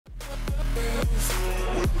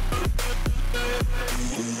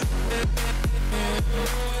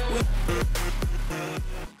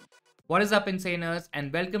What is up, Insaners,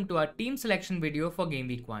 and welcome to our team selection video for Game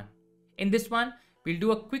Week 1. In this one, we'll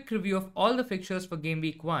do a quick review of all the fixtures for Game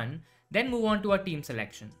Week 1, then move on to our team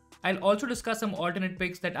selection. I'll also discuss some alternate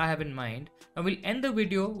picks that I have in mind, and we'll end the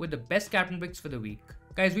video with the best captain picks for the week.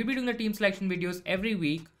 Guys, we'll be doing the team selection videos every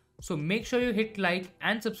week, so make sure you hit like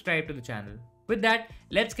and subscribe to the channel. With that,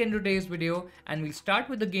 let's get into today's video, and we'll start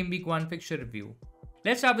with the Game Week 1 fixture review.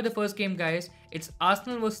 Let's start with the first game, guys. It's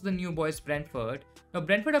Arsenal versus the new boys Brentford. Now,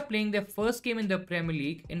 Brentford are playing their first game in the Premier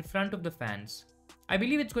League in front of the fans. I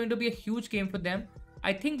believe it's going to be a huge game for them.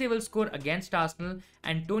 I think they will score against Arsenal,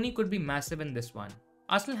 and Tony could be massive in this one.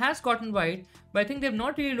 Arsenal has gotten wide, but I think they've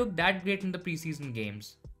not really looked that great in the preseason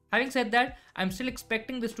games. Having said that, I'm still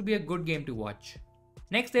expecting this to be a good game to watch.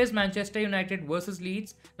 Next, there's Manchester United versus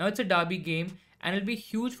Leeds. Now, it's a derby game, and it'll be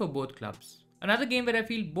huge for both clubs. Another game where I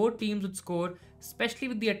feel both teams would score, especially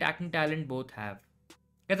with the attacking talent both have.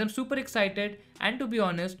 Guys, I'm super excited and, to be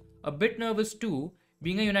honest, a bit nervous too,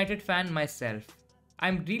 being a United fan myself.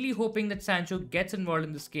 I'm really hoping that Sancho gets involved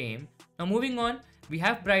in this game. Now, moving on, we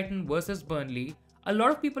have Brighton versus Burnley. A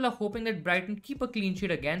lot of people are hoping that Brighton keep a clean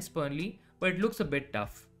sheet against Burnley, but it looks a bit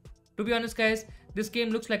tough. To be honest, guys, this game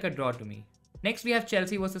looks like a draw to me. Next, we have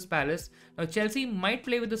Chelsea versus Palace. Now, Chelsea might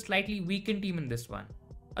play with a slightly weakened team in this one.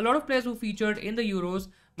 A lot of players who featured in the Euros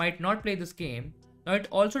might not play this game. Now, it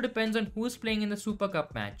also depends on who is playing in the Super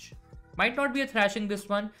Cup match. Might not be a thrashing this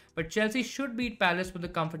one, but Chelsea should beat Palace with a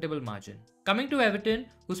comfortable margin. Coming to Everton,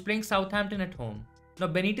 who's playing Southampton at home. Now,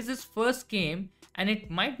 Benitez's first game, and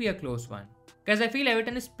it might be a close one. Guys, I feel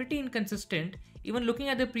Everton is pretty inconsistent, even looking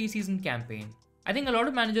at the preseason campaign. I think a lot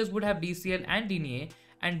of managers would have DCL and Digne,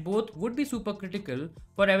 and both would be super critical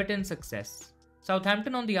for Everton's success.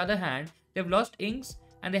 Southampton, on the other hand, they've lost Ings,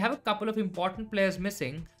 and they have a couple of important players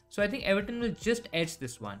missing, so I think Everton will just edge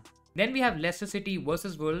this one. Then we have Leicester City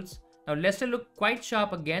versus Wolves. Now, Leicester looked quite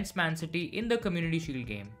sharp against Man City in the Community Shield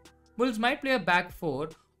game. Wolves might play a back 4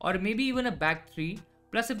 or maybe even a back 3,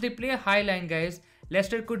 plus if they play a high line, guys,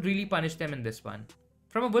 Leicester could really punish them in this one.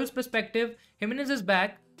 From a Wolves perspective, Jimenez is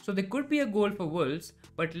back, so there could be a goal for Wolves,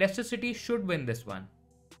 but Leicester City should win this one.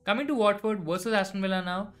 Coming to Watford versus Aston Villa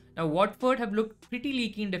now. Now, Watford have looked pretty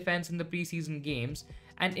leaky in defense in the preseason games,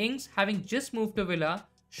 and Ings, having just moved to Villa,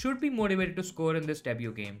 should be motivated to score in this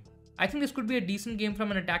debut game. I think this could be a decent game from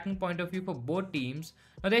an attacking point of view for both teams.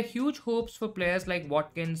 Now, there are huge hopes for players like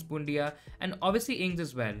Watkins, Bundia, and obviously Ings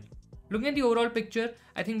as well. Looking at the overall picture,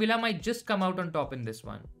 I think Villa might just come out on top in this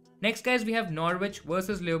one. Next, guys, we have Norwich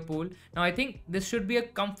versus Liverpool. Now, I think this should be a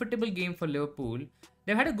comfortable game for Liverpool.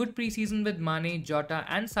 They've had a good preseason with Mane, Jota,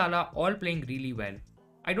 and Salah all playing really well.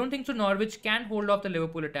 I don't think so Norwich can hold off the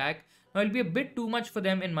Liverpool attack. Now, it'll be a bit too much for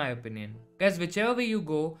them in my opinion. Guys, whichever way you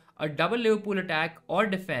go, a double Liverpool attack or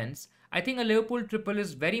defense, I think a Liverpool triple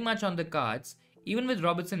is very much on the cards, even with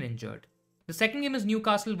Robertson injured. The second game is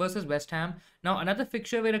Newcastle versus West Ham. Now, another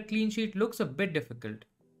fixture where a clean sheet looks a bit difficult.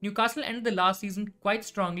 Newcastle ended the last season quite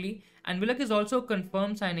strongly, and Willock is also a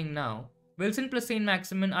confirmed signing now. Wilson plus Saint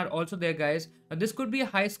Maximin are also there, guys. Now, this could be a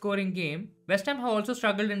high scoring game. West Ham have also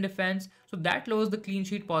struggled in defense, so that lowers the clean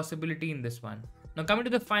sheet possibility in this one. Now, coming to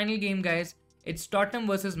the final game, guys, it's Tottenham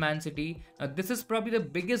versus Man City. Now, this is probably the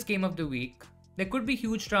biggest game of the week. There could be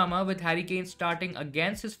huge drama with Harry Kane starting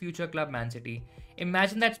against his future club Man City.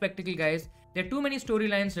 Imagine that spectacle, guys. There are too many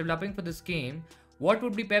storylines developing for this game. What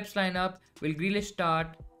would be Pep's lineup? Will Grealish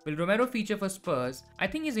start? Will Romero feature for Spurs? I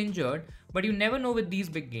think he's injured, but you never know with these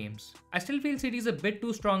big games. I still feel City is a bit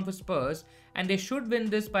too strong for Spurs, and they should win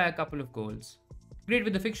this by a couple of goals. Great,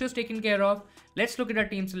 with the fixtures taken care of, let's look at our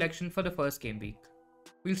team selection for the first game week.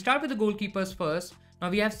 We'll start with the goalkeepers first. Now,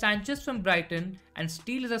 we have Sanchez from Brighton, and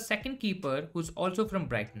Steele is a second keeper who's also from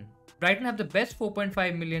Brighton. Brighton have the best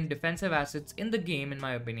 4.5 million defensive assets in the game in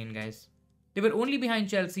my opinion, guys. They were only behind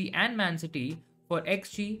Chelsea and Man City for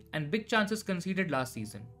XG and big chances conceded last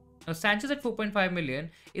season. Now, Sanchez at 4.5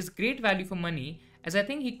 million is great value for money, as I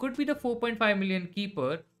think he could be the 4.5 million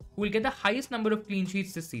keeper who will get the highest number of clean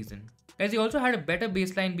sheets this season. As he also had a better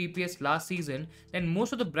baseline BPS last season than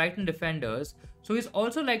most of the Brighton defenders, so he's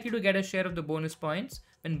also likely to get a share of the bonus points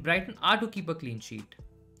when Brighton are to keep a clean sheet.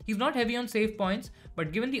 He's not heavy on save points,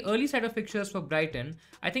 but given the early set of fixtures for Brighton,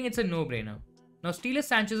 I think it's a no-brainer. Now, Steele is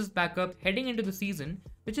Sanchez's backup heading into the season,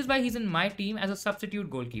 which is why he's in my team as a substitute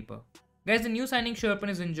goalkeeper. Guys, the new signing Sherpan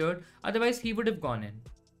is injured, otherwise he would have gone in.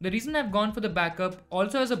 The reason I've gone for the backup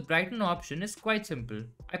also as a Brighton option is quite simple.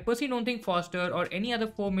 I personally don't think Foster or any other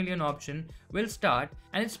 4 million option will start,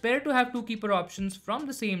 and it's better to have two keeper options from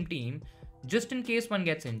the same team just in case one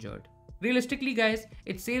gets injured. Realistically guys,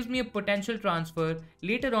 it saves me a potential transfer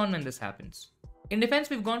later on when this happens. In defense,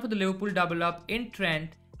 we've gone for the Liverpool double up in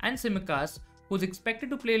Trent and Tsimikas, who's expected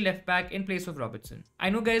to play left back in place of Robertson. I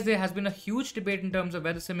know guys, there has been a huge debate in terms of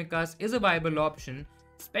whether Tsimikas is a viable option,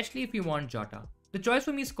 especially if you want Jota. The choice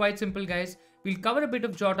for me is quite simple guys. We'll cover a bit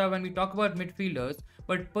of Jota when we talk about midfielders,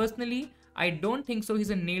 but personally, I don't think so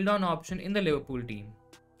he's a nailed on option in the Liverpool team.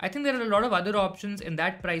 I think there are a lot of other options in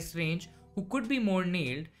that price range who could be more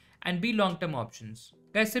nailed and be long-term options.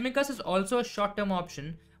 Guys, Tsimikas is also a short-term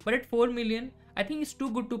option, but at 4 million, I think he's too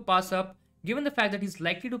good to pass up given the fact that he's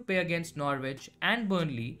likely to play against Norwich and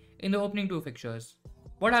Burnley in the opening 2 fixtures.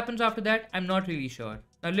 What happens after that, I'm not really sure.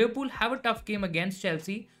 Now Liverpool have a tough game against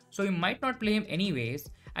Chelsea, so we might not play him anyways,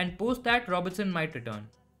 and post that Robertson might return.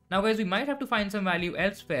 Now guys, we might have to find some value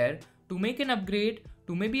elsewhere to make an upgrade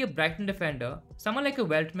to maybe a Brighton defender, someone like a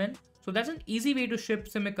Weltman, so that's an easy way to ship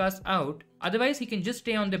Tsimikas out, otherwise he can just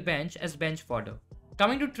stay on the bench as bench fodder.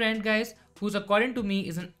 Coming to Trent guys, who's according to me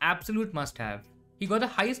is an absolute must-have. He got the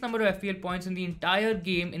highest number of FPL points in the entire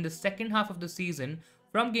game in the second half of the season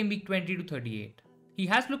from game week 20 to 38. He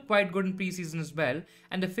has looked quite good in preseason as well,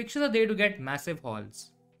 and the fixtures are there to get massive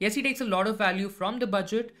hauls. Yes, he takes a lot of value from the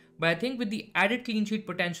budget, but I think with the added clean sheet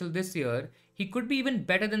potential this year, he could be even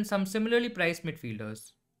better than some similarly priced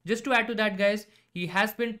midfielders. Just to add to that guys, he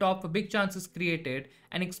has been top for big chances created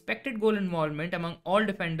and expected goal involvement among all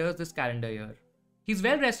defenders this calendar year. He's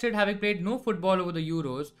well rested, having played no football over the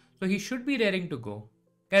Euros, so he should be raring to go.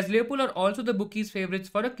 Guys, Liverpool are also the bookies' favourites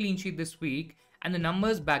for a clean sheet this week, and the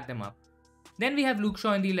numbers back them up. Then we have Luke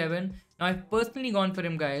Shaw in the 11. Now I've personally gone for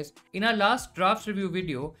him guys. In our last drafts review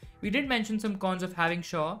video, we did mention some cons of having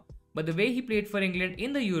Shaw, but the way he played for England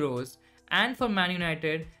in the Euros and for Man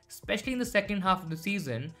United, especially in the second half of the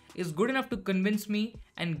season, is good enough to convince me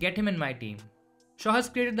and get him in my team. Shaw has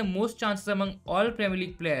created the most chances among all Premier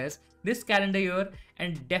League players this calendar year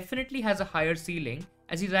and definitely has a higher ceiling,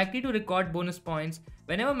 as he's likely to record bonus points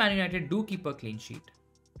whenever Man United do keep a clean sheet.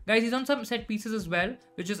 Guys, he's on some set pieces as well,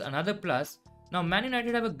 which is another plus. Now Man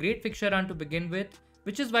United have a great fixture run to begin with,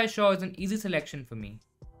 which is why Shaw is an easy selection for me.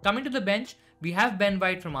 Coming to the bench, we have Ben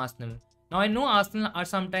White from Arsenal. Now I know Arsenal are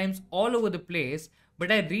sometimes all over the place,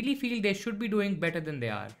 but I really feel they should be doing better than they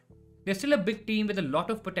are. They're still a big team with a lot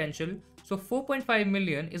of potential, so 4.5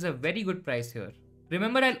 million is a very good price here.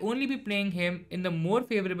 Remember, I'll only be playing him in the more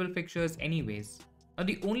favourable fixtures anyways. Now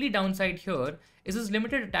the only downside here is his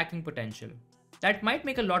limited attacking potential. That might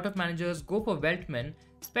make a lot of managers go for Weltman,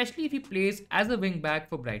 especially if he plays as a wing back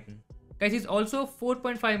for Brighton. Guys, he's also a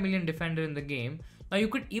 4.5 million defender in the game. Now you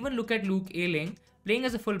could even look at Luke Ayling playing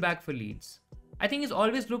as a fullback for Leeds. I think he's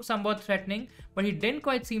always looked somewhat threatening, but he didn't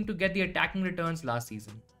quite seem to get the attacking returns last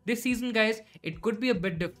season. This season guys, it could be a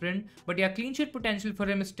bit different, but yeah, clean sheet potential for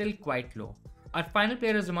him is still quite low. Our final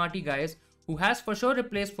player is Amati guys, who has for sure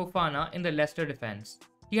replaced Fofana in the Leicester defense.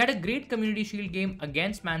 He had a great Community Shield game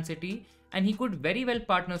against Man City, and he could very well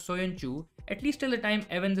partner Soyuncu, at least till the time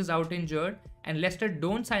Evans is out injured and Leicester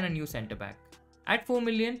don't sign a new centre back. At 4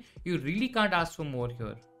 million, you really can't ask for more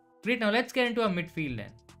here. Great, now let's get into our midfield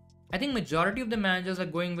then. I think majority of the managers are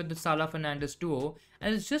going with the Salah-Fernandes duo,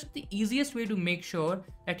 and it's just the easiest way to make sure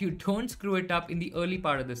that you don't screw it up in the early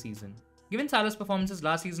part of the season. Given Salah's performances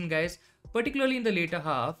last season guys, particularly in the later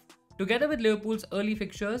half, together with Liverpool's early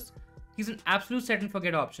fixtures, he's an absolute set and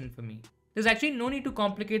forget option for me. There's actually no need to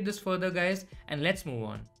complicate this further guys, and let's move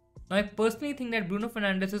on. Now I personally think that Bruno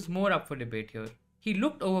Fernandes is more up for debate here. He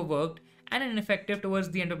looked overworked and ineffective towards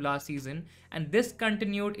the end of last season, and this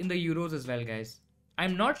continued in the Euros as well guys.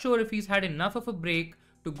 I'm not sure if he's had enough of a break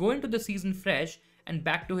to go into the season fresh and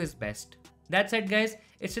back to his best. That said guys,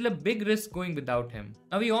 it's still a big risk going without him.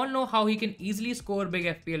 Now we all know how he can easily score big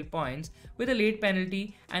FPL points with a late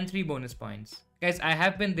penalty and 3 bonus points. Guys, I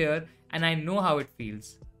have been there and I know how it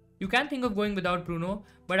feels. You can think of going without Bruno,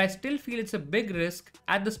 but I still feel it's a big risk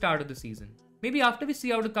at the start of the season. Maybe after we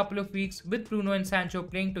see out a couple of weeks with Bruno and Sancho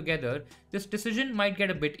playing together, this decision might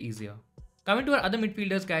get a bit easier. Coming to our other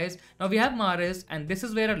midfielders guys, now we have Mahrez, and this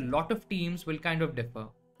is where a lot of teams will kind of differ.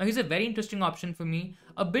 Now he's a very interesting option for me,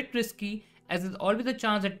 a bit risky as there's always a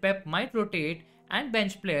chance that Pep might rotate and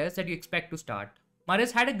bench players that you expect to start.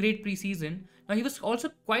 Mahrez had a great preseason. Now he was also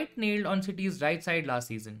quite nailed on City's right side last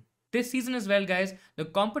season. This season as well guys, the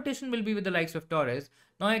competition will be with the likes of Torres.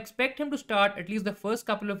 Now I expect him to start at least the first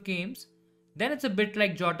couple of games. Then it's a bit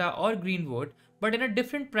like Jota or Greenwood, but in a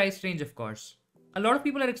different price range of course. A lot of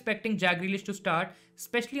people are expecting Jack Grealish to start,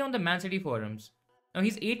 especially on the Man City forums. Now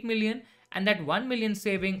he's 8 million, and that 1 million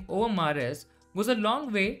saving over Mahrez goes a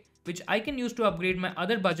long way, which I can use to upgrade my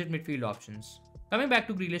other budget midfield options. Coming back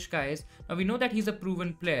to Grealish guys, now we know that he's a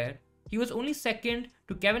proven player. He was only second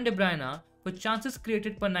to Kevin De Bruyne for chances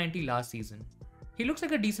created per 90 last season. He looks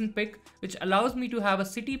like a decent pick, which allows me to have a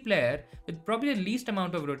City player with probably the least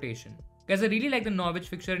amount of rotation. Guys, I really like the Norwich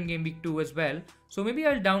fixture in Game Week 2 as well, so maybe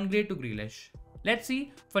I'll downgrade to Grealish. Let's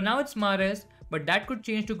see, for now it's Mahrez, but that could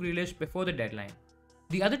change to Grealish before the deadline.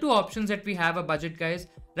 The other two options that we have are budget guys.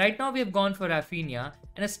 Right now we have gone for Rafinha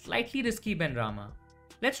and a slightly risky Benrahma.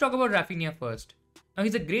 Let's talk about Rafinha first. Now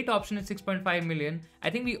he's a great option at 6.5 million, I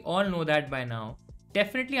think we all know that by now.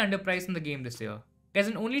 Definitely underpriced in the game this year. Guys,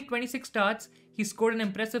 in only 26 starts, he scored an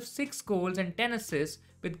impressive 6 goals and 10 assists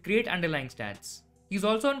with great underlying stats. He's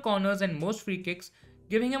also on corners and most free kicks,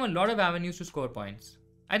 giving him a lot of avenues to score points.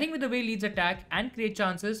 I think with the way Leeds attack and create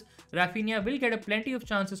chances, Rafinha will get a plenty of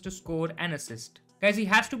chances to score and assist. Guys, he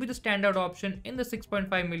has to be the standout option in the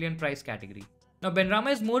 6.5 million price category. Now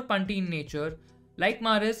Benrahma is more punty in nature. Like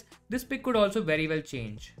Mahrez, this pick could also very well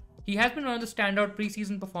change. He has been one of the standout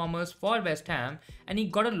preseason performers for West Ham, and he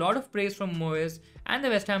got a lot of praise from Moyes and the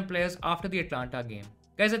West Ham players after the Atlanta game.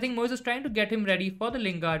 Guys, I think Moyes is trying to get him ready for the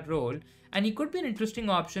Lingard role, and he could be an interesting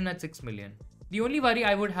option at 6 million. The only worry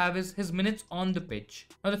I would have is his minutes on the pitch.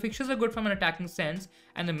 Now the fixtures are good from an attacking sense,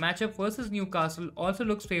 and the matchup versus Newcastle also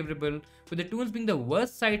looks favourable, with the Toons being the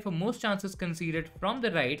worst side for most chances conceded from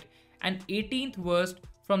the right and 18th worst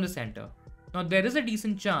from the centre. Now there is a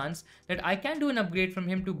decent chance that I can do an upgrade from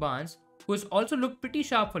him to Barnes, who has also looked pretty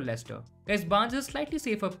sharp for Leicester. Guys, Barnes is a slightly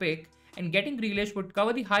safer pick, and getting Grealish would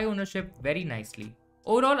cover the high ownership very nicely.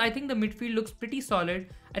 Overall, I think the midfield looks pretty solid.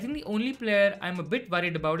 I think the only player I'm a bit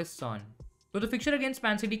worried about is Son. Though the fixture against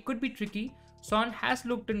Man City could be tricky, Son has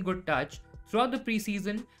looked in good touch throughout the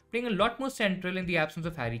preseason, playing a lot more central in the absence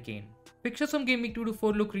of Harry Kane. Fixtures from Game Week 2 to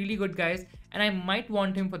 4 look really good guys, and I might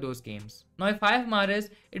want him for those games. Now if I have Mahrez,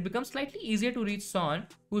 it becomes slightly easier to reach Son,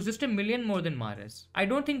 who's just a million more than Mahrez. I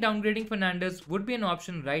don't think downgrading Fernandes would be an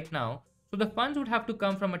option right now, so the funds would have to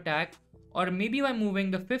come from attack, or maybe by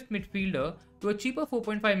moving the 5th midfielder to a cheaper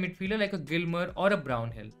 4.5 midfielder like a Gilmer or a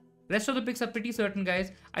Brownhill. Rest of the picks are pretty certain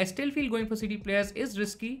guys. I still feel going for City players is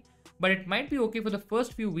risky, but it might be okay for the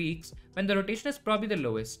first few weeks when the rotation is probably the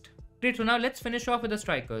lowest. Great, so now let's finish off with the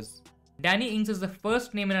strikers. Danny Ings is the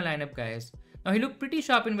first name in our lineup guys. Now he looked pretty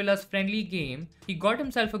sharp in Villa's friendly game, he got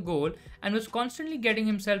himself a goal and was constantly getting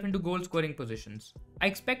himself into goal scoring positions. I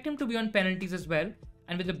expect him to be on penalties as well,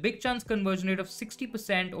 and with a big chance conversion rate of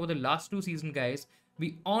 60% over the last 2 seasons guys,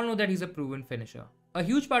 we all know that he's a proven finisher. A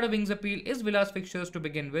huge part of Ings' appeal is Villa's fixtures to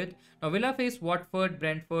begin with. Now Villa face Watford,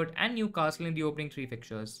 Brentford and Newcastle in the opening 3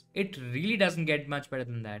 fixtures. It really doesn't get much better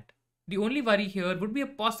than that. The only worry here would be a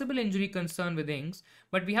possible injury concern with Ings,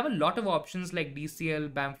 but we have a lot of options like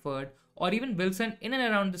DCL, Bamford or even Wilson in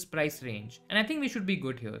and around this price range, and I think we should be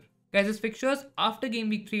good here. Guys, his fixtures after Game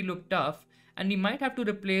Week 3 look tough, and we might have to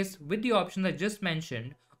replace with the options I just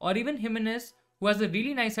mentioned, or even Jimenez, who has a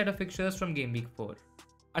really nice set of fixtures from Game Week 4.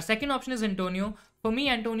 Our second option is Antonio. For me,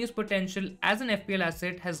 Antonio's potential as an FPL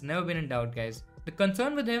asset has never been in doubt guys. The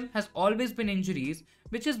concern with him has always been injuries,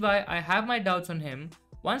 which is why I have my doubts on him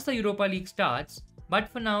once the Europa League starts, but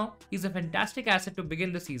for now, he's a fantastic asset to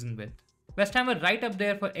begin the season with. West Ham were right up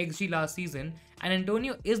there for XG last season, and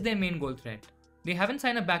Antonio is their main goal threat. They haven't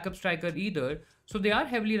signed a backup striker either, so they are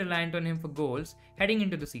heavily reliant on him for goals heading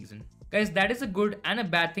into the season. Guys, that is a good and a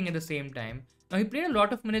bad thing at the same time. Now he played a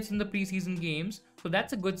lot of minutes in the preseason games, so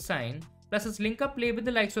that's a good sign, plus his link-up play with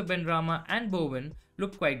the likes of Benrahma and Bowen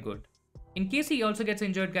looked quite good. In case he also gets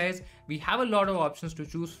injured guys, we have a lot of options to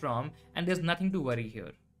choose from and there's nothing to worry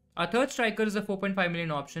here. Our third striker is a 4.5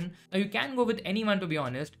 million option. Now you can go with anyone to be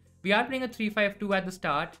honest. We are playing a 3-5-2 at the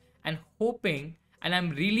start and hoping, and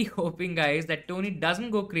I'm really hoping guys, that Tony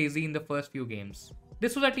doesn't go crazy in the first few games.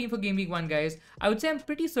 This was our team for Game Week 1 guys. I would say I'm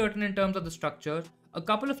pretty certain in terms of the structure. A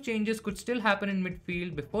couple of changes could still happen in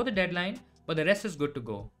midfield before the deadline, but the rest is good to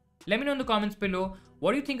go. Let me know in the comments below,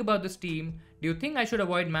 what do you think about this team? Do you think I should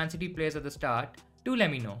avoid Man City players at the start? Do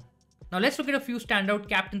let me know. Now let's look at a few standout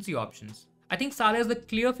captaincy options. I think Salah is the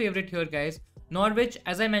clear favourite here guys. Norwich,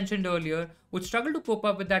 as I mentioned earlier, would struggle to cope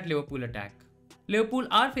up with that Liverpool attack. Liverpool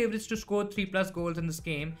are favourites to score 3+ goals in this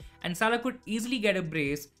game, and Salah could easily get a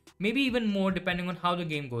brace, maybe even more depending on how the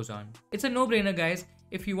game goes on. It's a no-brainer guys.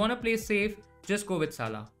 If you want to play safe, just go with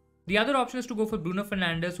Salah. The other option is to go for Bruno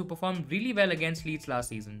Fernandes, who performed really well against Leeds last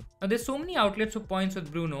season. Now there's so many outlets for points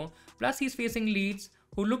with Bruno, plus he's facing Leeds,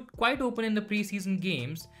 who looked quite open in the preseason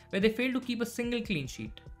games where they failed to keep a single clean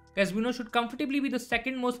sheet. Guys, Bruno should comfortably be the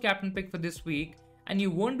second most captain pick for this week, and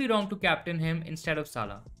you won't be wrong to captain him instead of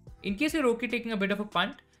Salah. In case you're okay taking a bit of a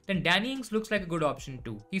punt, then Danny Ings looks like a good option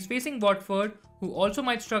too. He's facing Watford, who also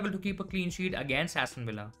might struggle to keep a clean sheet against Aston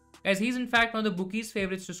Villa. Guys, he's in fact one of the bookies'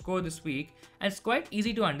 favorites to score this week, and it's quite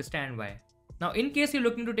easy to understand why. Now, in case you're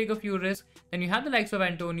looking to take a few risks, then you have the likes of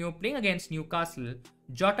Antonio playing against Newcastle,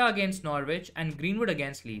 Jota against Norwich, and Greenwood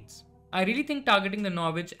against Leeds. I really think targeting the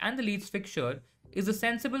Norwich and the Leeds fixture is a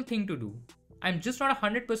sensible thing to do. I'm just not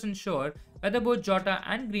 100% sure whether both Jota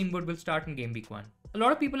and Greenwood will start in Game Week 1. A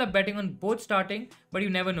lot of people are betting on both starting, but you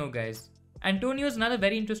never know, guys. Antonio is another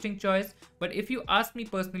very interesting choice, but if you ask me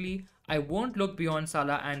personally, I won't look beyond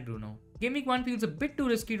Salah and Bruno. Game Week 1 feels a bit too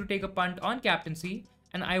risky to take a punt on captaincy,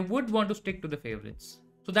 and I would want to stick to the favorites.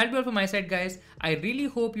 So that'll be all from my side, guys. I really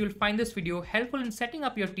hope you'll find this video helpful in setting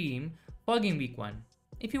up your team for Game Week 1.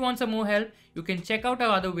 If you want some more help, you can check out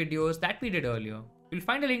our other videos that we did earlier. You'll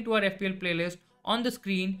find a link to our FPL playlist on the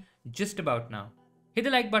screen just about now. Hit the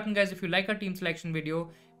like button, guys, if you like our team selection video.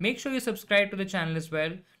 Make sure you subscribe to the channel as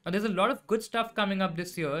well. Now, there's a lot of good stuff coming up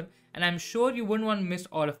this year, and I'm sure you wouldn't want to miss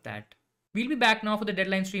all of that. We'll be back now for the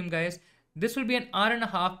deadline stream, guys. This will be an hour and a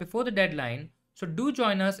half before the deadline, so do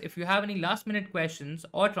join us if you have any last minute questions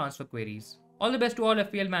or transfer queries. All the best to all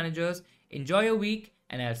FPL managers. Enjoy your week,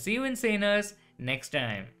 and I'll see you in Saners next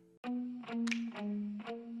time.